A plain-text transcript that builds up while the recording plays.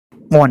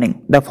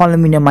Warning: the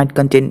following video might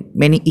contain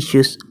many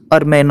issues or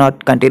may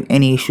not contain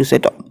any issues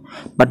at all.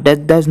 But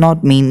that does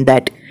not mean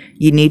that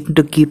you need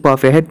to keep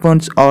off your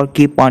headphones or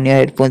keep on your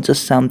headphones or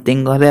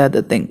something or the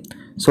other thing.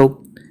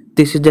 So,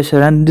 this is just a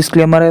random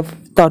disclaimer I've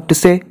thought to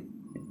say.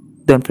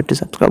 Don't forget to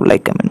subscribe,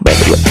 like, comment, by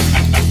the way.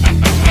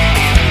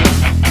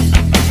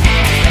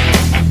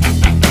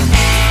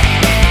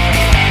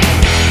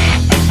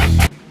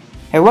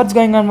 Hey, what's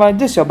going on? Why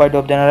this is your boy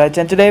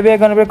domination, and today we are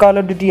gonna play Call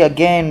of Duty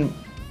again.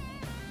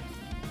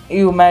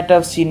 You might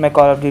have seen my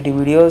Call of Duty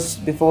videos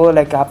before,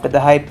 like after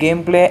the hype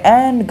gameplay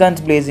and guns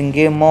blazing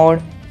game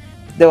mode.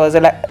 There was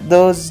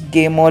those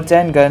game modes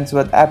and guns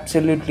were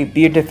absolutely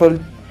beautiful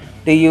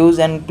to use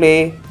and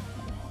play.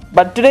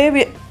 But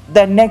today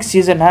the next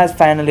season has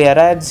finally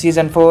arrived,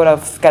 season 4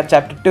 of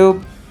chapter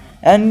 2,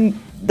 and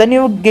the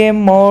new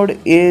game mode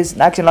is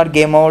actually not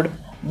game mode,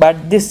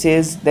 but this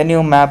is the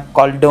new map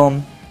called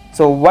Dome.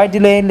 So why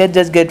delay? Let's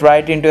just get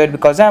right into it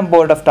because I'm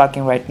bored of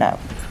talking right now.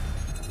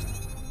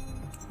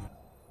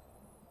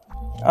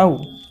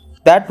 Oh,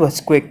 that was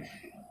quick.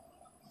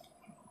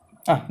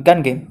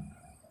 Gun game.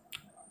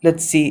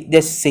 Let's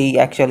see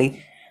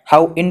actually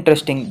how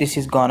interesting this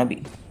is gonna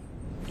be.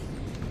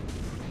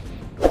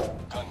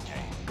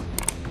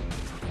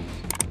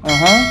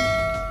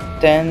 Uh-huh.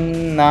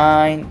 10,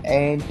 9,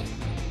 8.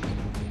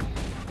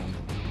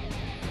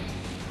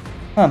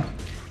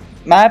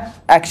 Map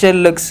actually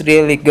looks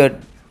really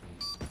good,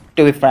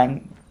 to be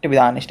frank, to be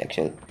honest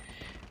actually.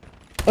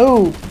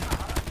 Oh.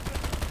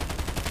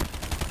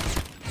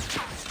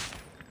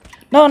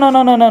 No.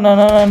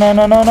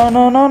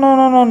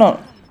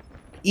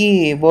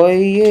 Yeah, boy,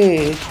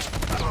 yeah.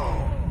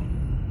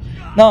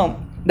 No,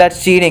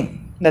 that's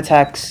cheating. That's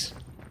hacks.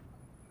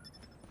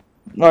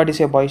 What is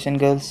your boys and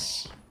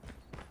girls?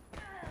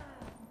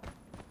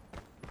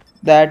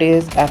 That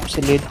is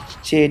absolute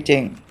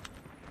cheating.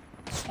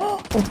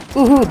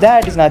 Ooh,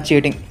 that is not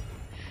cheating.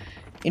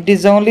 It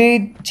is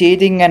only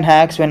cheating and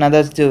hacks when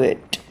others do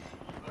it,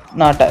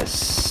 not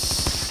us.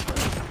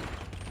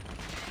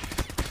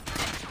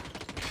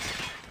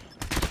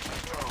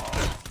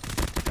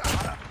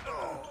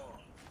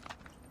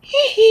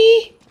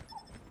 Hee.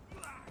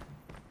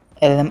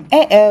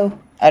 LMAO.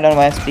 I don't know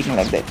why I'm speaking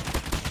like that.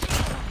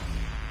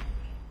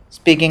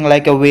 Speaking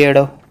like a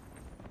weirdo.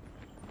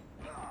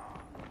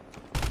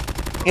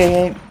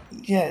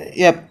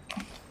 Yep.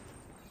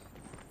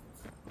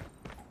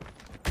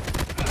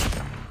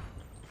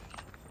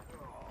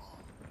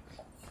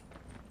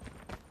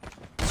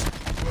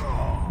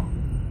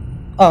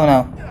 Oh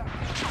no.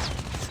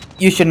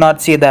 You should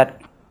not see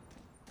that.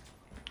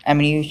 I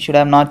mean, you should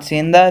have not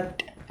seen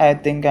that. I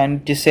think I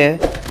need to say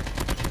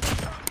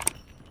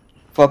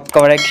for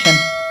correction.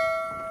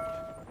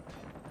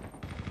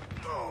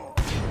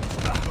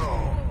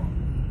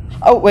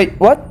 Oh wait,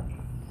 what?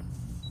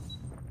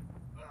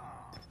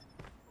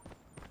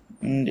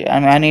 I mean,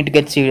 I need to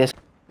get serious.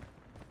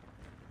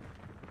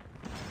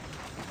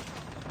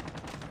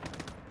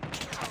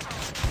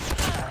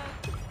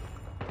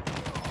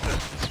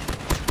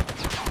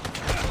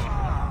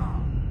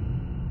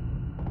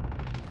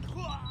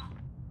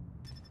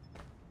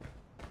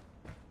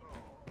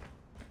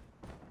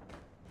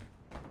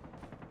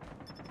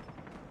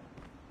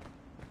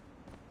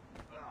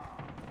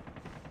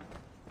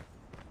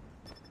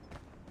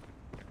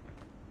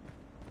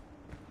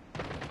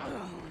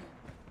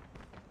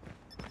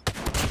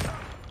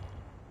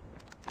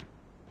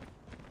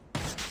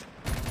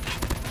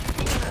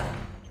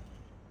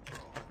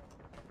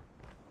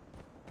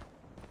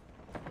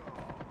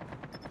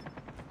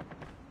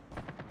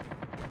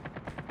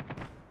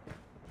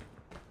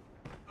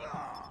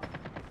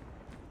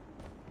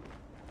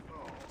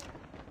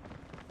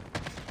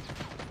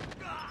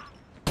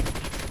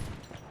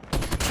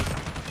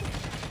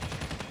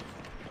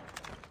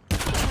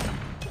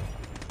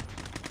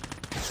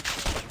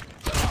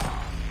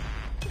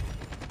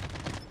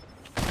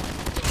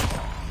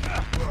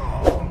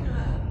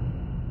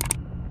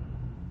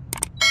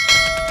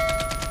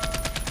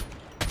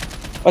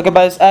 Okay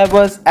guys, I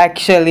was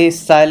actually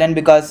silent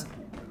because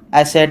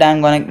I said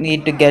I'm gonna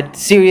need to get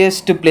serious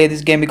to play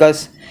this game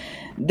because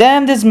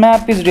damn, this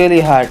map is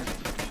really hard.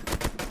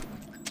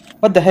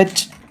 What the heck?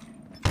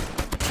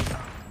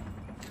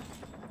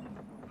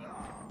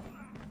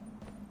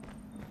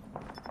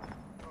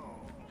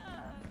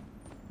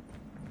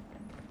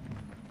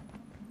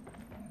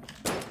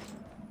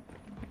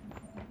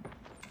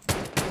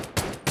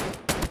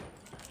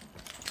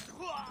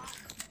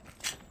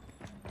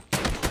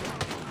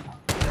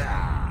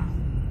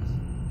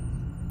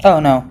 Oh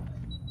no.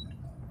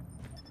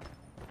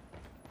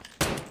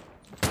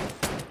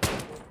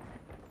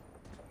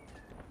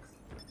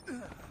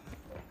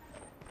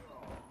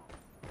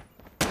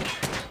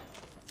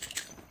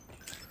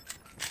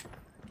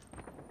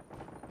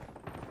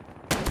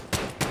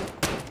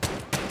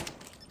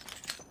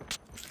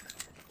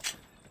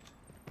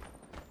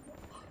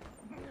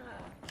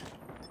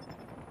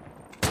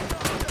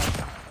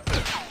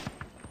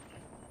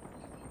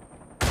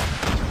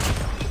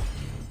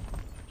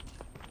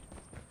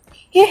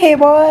 Yeah, hey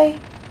boy.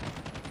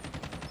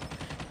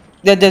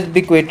 Just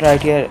be quiet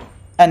right here.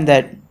 And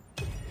that.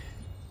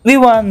 We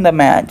won the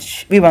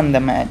match. We won the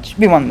match.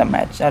 We won the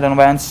match. I don't know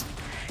why I'm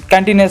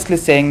continuously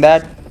saying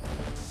that.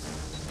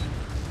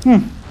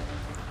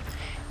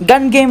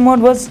 Gun game mode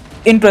was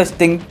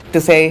interesting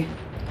to say.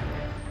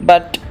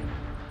 But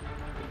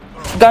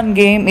gun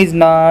game is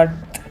not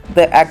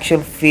the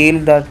actual feel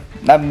that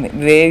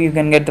where you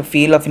can get the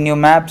feel of new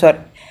maps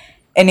or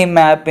any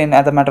map in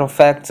as a matter of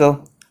fact.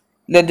 So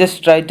let's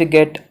just try to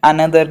get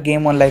another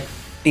game on like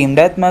team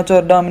deathmatch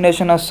or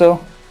domination or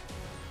so.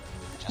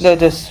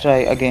 Let's just try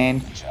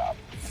again.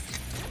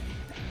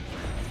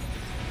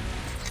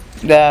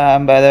 By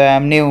the way,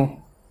 I'm new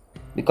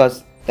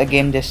because the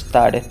game just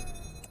started.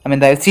 I mean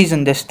the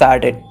season just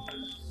started.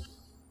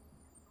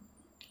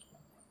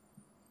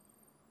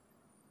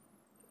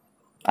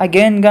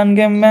 Again gun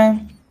game,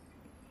 man.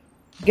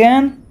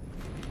 Again?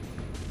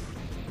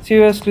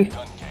 Seriously?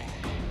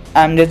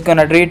 I'm just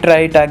gonna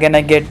retry it again.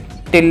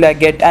 Till I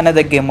get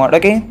another game mode.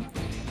 Okay?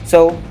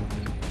 So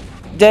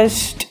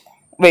just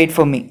wait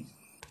for me.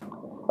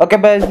 Okay,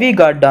 guys, we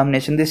got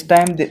domination this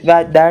time.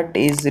 That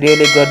is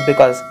really good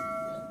because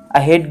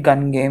I hate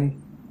gun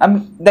game.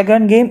 The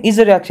gun game is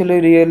actually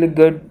a really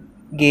good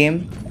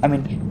game. I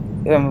mean,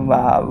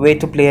 way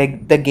to play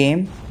the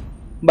game,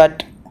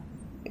 but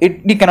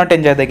you cannot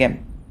enjoy the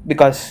game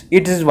because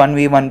it is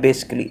 1v1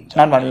 basically,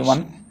 not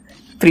 1v1,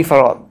 free for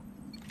all.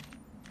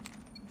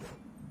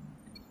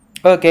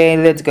 Okay,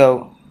 let's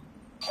go.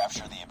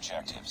 Capture the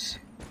objectives.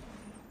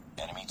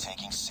 Enemy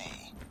taking C.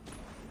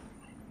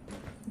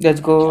 Let's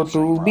go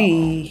to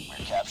B.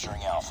 We're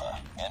capturing Alpha.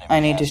 Enemy I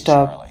need to has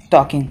stop Charlie.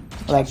 talking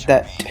like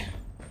that.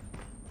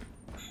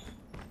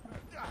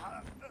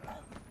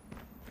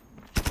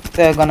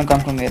 They're gonna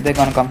come from here. They're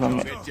gonna come from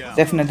here.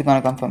 Definitely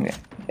gonna come from here.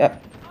 Yeah.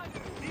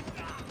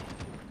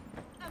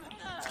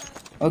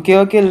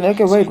 Okay.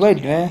 Wait.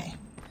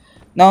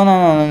 No.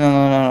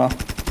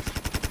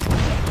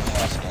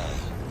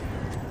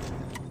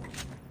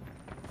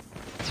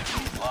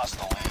 Lost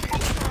the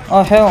lead.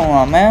 Oh hell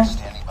no, man.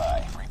 Standing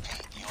by.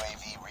 Repeat.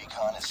 UAV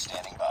recon is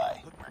standing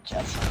by. We're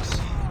capturing C.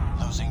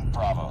 Losing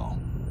Bravo.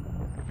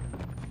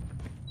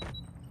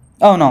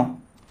 Oh no.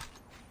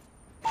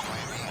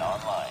 UAV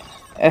online.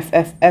 F.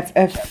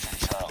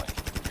 Capture Charlie.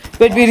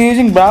 Wait, we're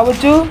using Bravo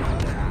too?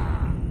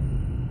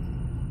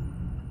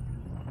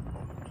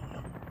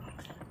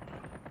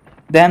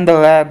 Damn the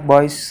lag,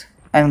 boys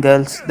and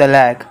girls, the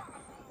lag.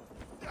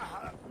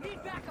 We're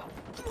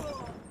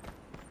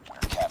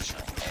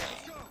capturing A.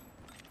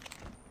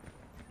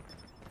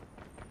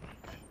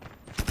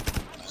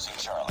 Losing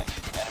Charlie.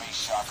 Enemy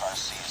shock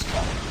RC is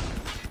coming.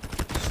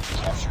 We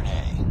captured A.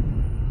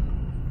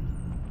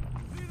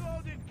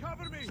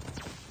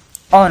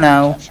 Oh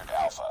no. Captured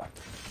Alpha.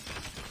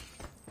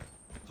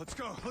 Let's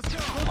go.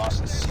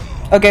 Lost C.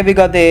 Okay, we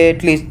got the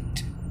at least.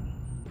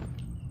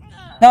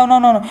 No.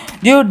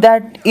 Dude,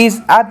 that is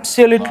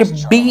absolutely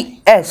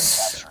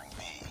BS. Capturing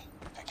B.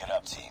 Pick it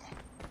up, team.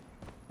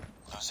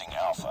 Losing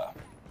Alpha.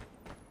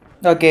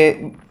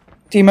 Okay,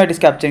 teammate is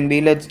capturing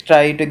B. Let's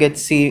try to get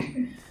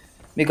C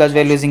because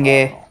we're losing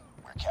A.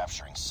 We're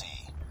capturing C.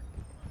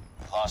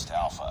 We lost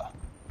Alpha.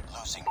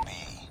 Losing B.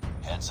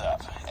 Heads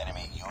up.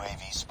 Enemy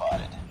UAV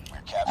spotted. We're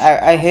capturing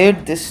I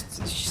hate this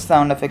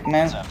sound effect, Heads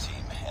man. up,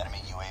 team.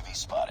 Enemy UAV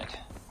spotted.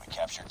 We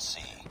captured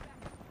C.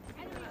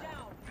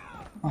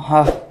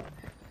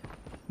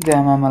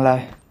 Damn, I'm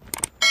alive.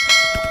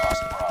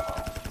 Lost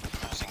Bravo.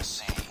 Losing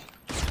C.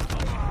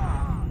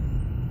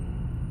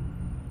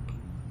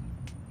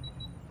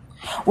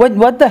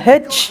 What the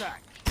hitch?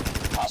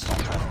 Hostile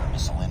Predator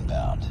missile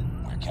inbound.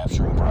 We're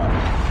capturing Bravo.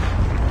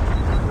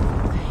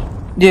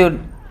 Dude,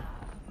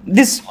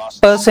 this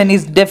person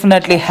is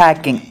definitely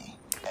hacking.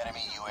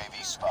 Enemy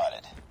UAV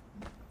spotted.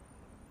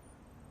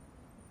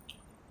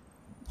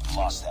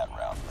 Lost that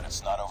round, but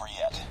it's not over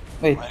yet.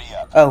 Wait. Ready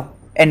up. Oh,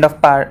 end of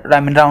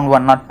round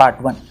 1, not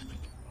part 1.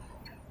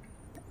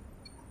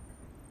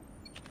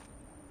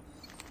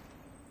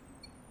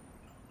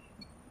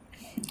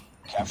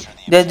 Capture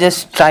the They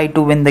just try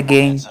to win the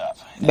game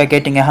by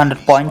getting 100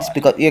 points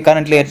because you're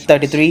currently at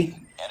 33.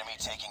 enemy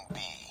taking B.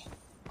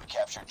 We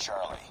captured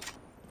Charlie.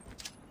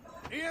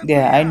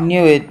 Yeah, I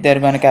knew it. They're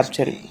gonna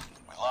capture it. We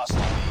lost the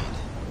lead.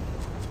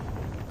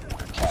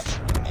 We're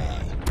capturing A.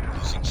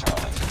 Losing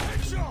Charlie.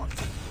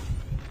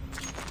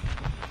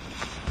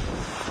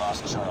 We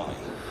lost Charlie.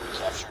 We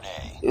captured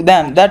A.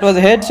 Damn, that was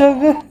a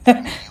headshot.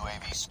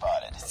 UAV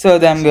spotted. So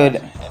damn good.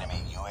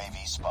 Enemy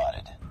UAV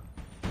spotted.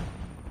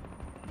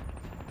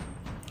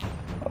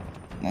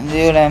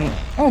 Dude, I'm.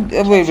 Oh,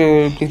 wait,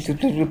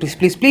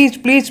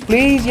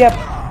 please, yep.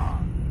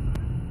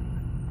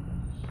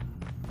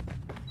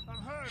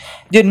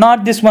 Dude,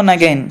 not this one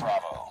again.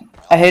 Bravo.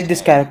 I hate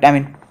this character. I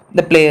mean,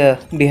 the player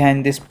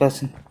behind this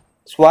person.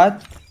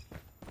 SWAT?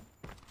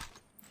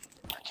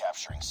 We're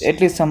capturing C. At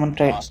least someone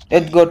tried.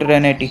 Let's go to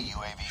Renati.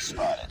 UAV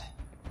spotted.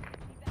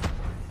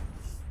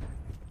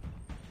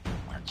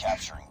 We're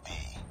capturing B.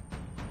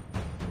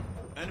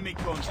 Enemy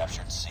contact.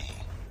 Captured C.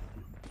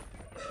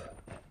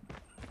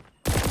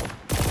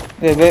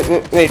 Wait,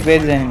 where's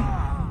the enemy?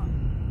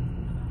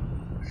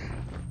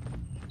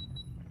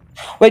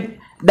 Wait,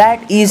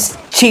 that is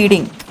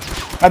cheating.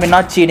 I mean,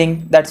 not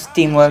cheating, that's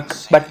teamwork,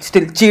 but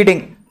still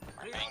cheating.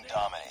 Being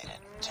dominated.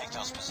 Take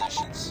those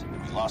positions.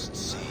 We lost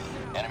C.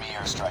 Enemy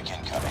airstrike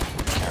incoming.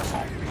 Careful.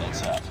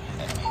 Heads up.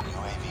 Enemy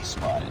UAV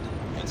spotted.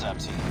 Heads up,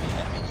 team.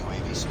 Enemy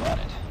UAV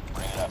spotted.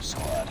 Bring it up,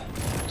 squad.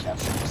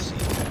 Capturing C.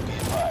 Be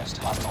advised.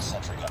 Hostile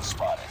sentry gun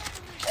spotted.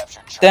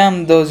 Captured Charlie.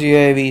 Damn those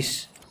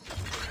UAVs.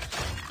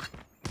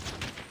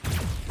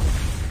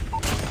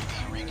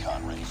 UAV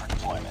recon ready for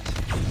deployment.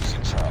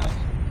 Losing Charlie.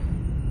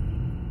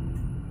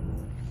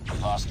 We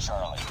lost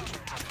Charlie.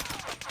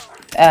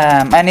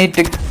 I need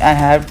to.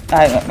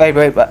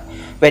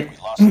 Wait. We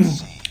lost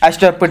C. I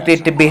should have put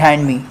it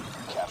behind me.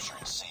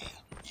 Capturing C.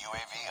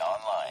 UAV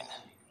online.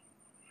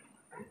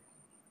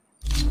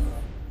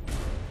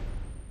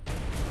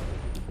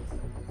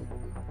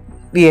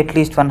 We at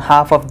least won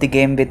half of the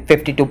game with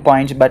 52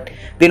 points, but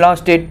we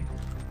lost it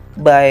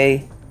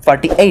by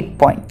 48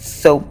 points.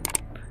 So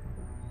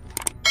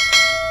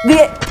we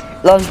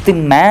lost the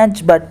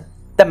match, but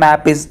the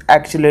map is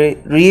actually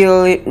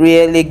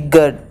really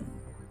good.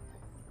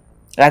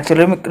 I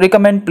actually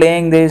recommend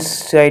playing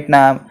this right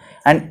now,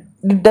 and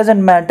it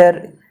doesn't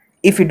matter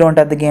if you don't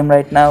have the game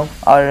right now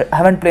or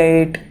haven't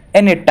played it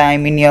any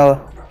time in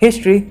your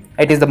history.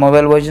 It is the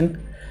mobile version.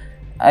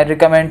 I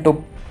recommend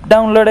to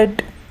download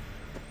it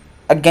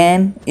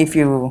again if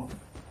you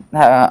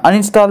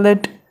uninstall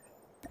it.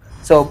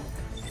 So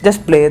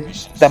just play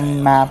the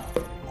map,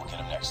 We'll get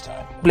him next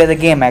time. play the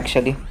game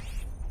actually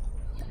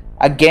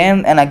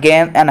again and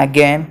again and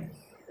again,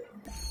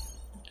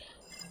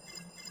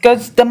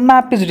 because the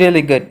map is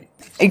really good.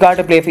 You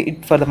gotta play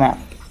it for the map.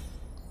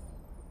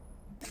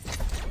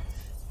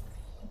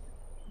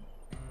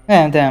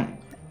 And then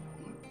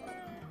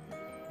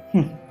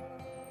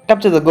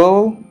capture the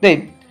goal.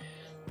 They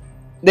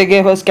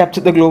gave us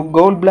capture the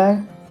gold black.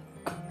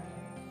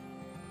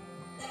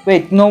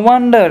 Wait, no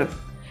wonder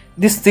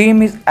this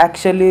theme is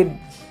actually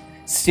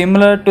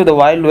similar to the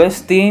Wild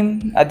West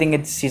theme. I think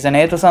it's season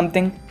 8 or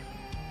something.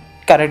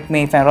 Correct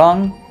me if I'm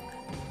wrong,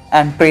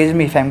 and praise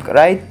me if I'm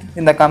right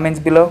in the comments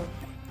below.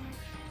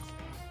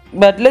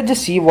 But let's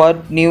just see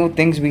what new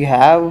things we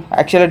have.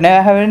 Actually,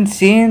 I haven't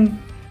seen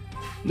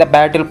the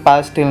battle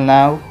pass till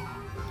now.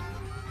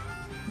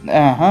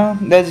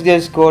 Let's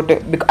just go to,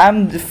 because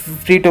I'm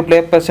free to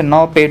play person,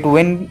 no pay to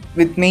win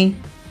with me,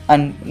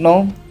 and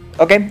no.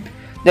 Okay,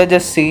 let's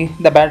just see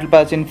the battle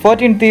pass. In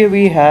 14th year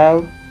we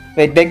have,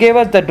 wait, they gave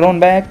us the drone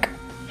back.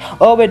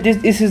 Oh wait,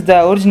 this is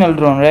the original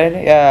drone, right?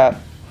 Yeah,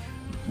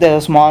 the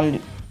small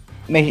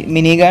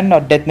minigun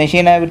or death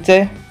machine, I would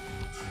say.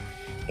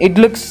 It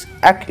looks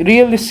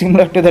really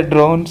similar to the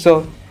drone.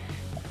 So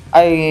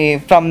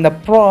from the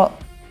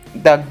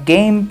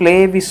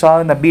gameplay we saw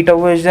in the beta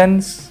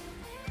versions,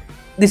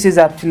 this is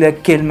actually a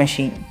kill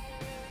machine.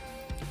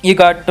 You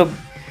got to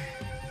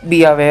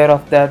be aware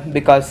of that,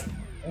 because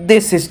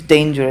this is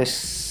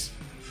dangerous.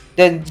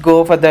 Just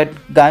go for that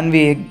gun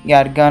we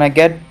are gonna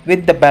get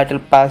with the battle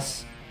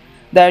pass.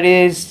 That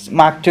is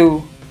Mark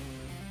II.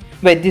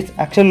 Wait, this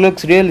actually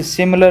looks really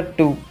similar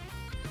to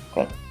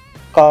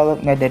Call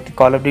of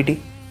Duty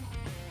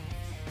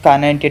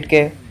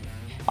K98K,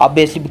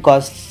 obviously,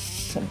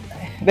 because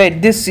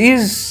wait, this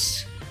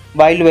is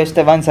Wild West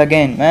once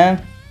again,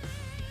 man.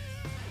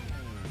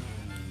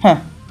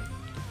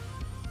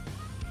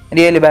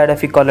 Really bad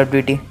of Call of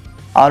Duty,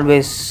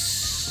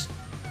 always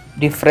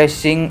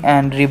refreshing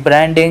and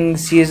rebranding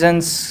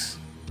seasons.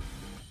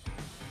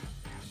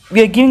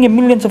 We are giving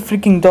millions of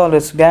freaking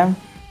dollars, gang.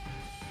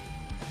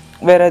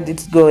 Where is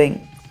it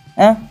going?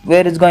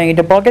 Where is going?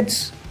 Into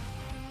pockets?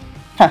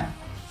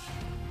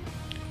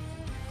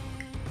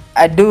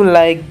 I do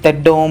like the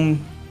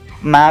dome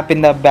map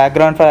in the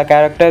background for a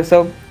character,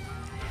 so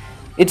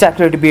it's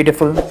actually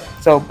beautiful.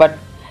 So, but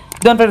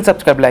don't forget to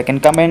subscribe, like,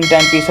 and comment,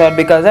 and peace out,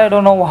 because I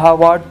don't know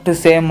what to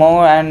say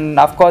more. And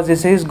of course,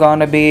 this is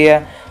gonna be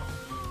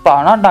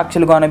not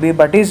actually gonna be,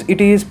 but it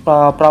is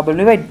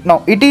probably, wait,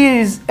 no, it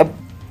is a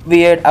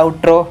weird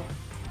outro.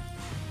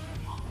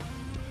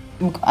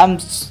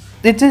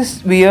 It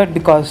is weird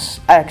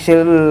because I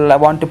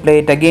want to play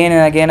it again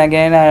and again,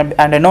 and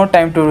I no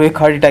time to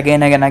record it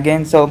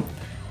again. So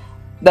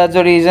that's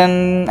the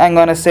reason I'm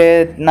gonna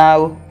say it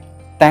now.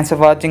 Thanks for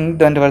watching.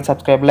 Don't forget to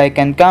subscribe, like,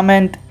 and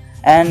comment,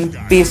 and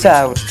peace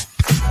out.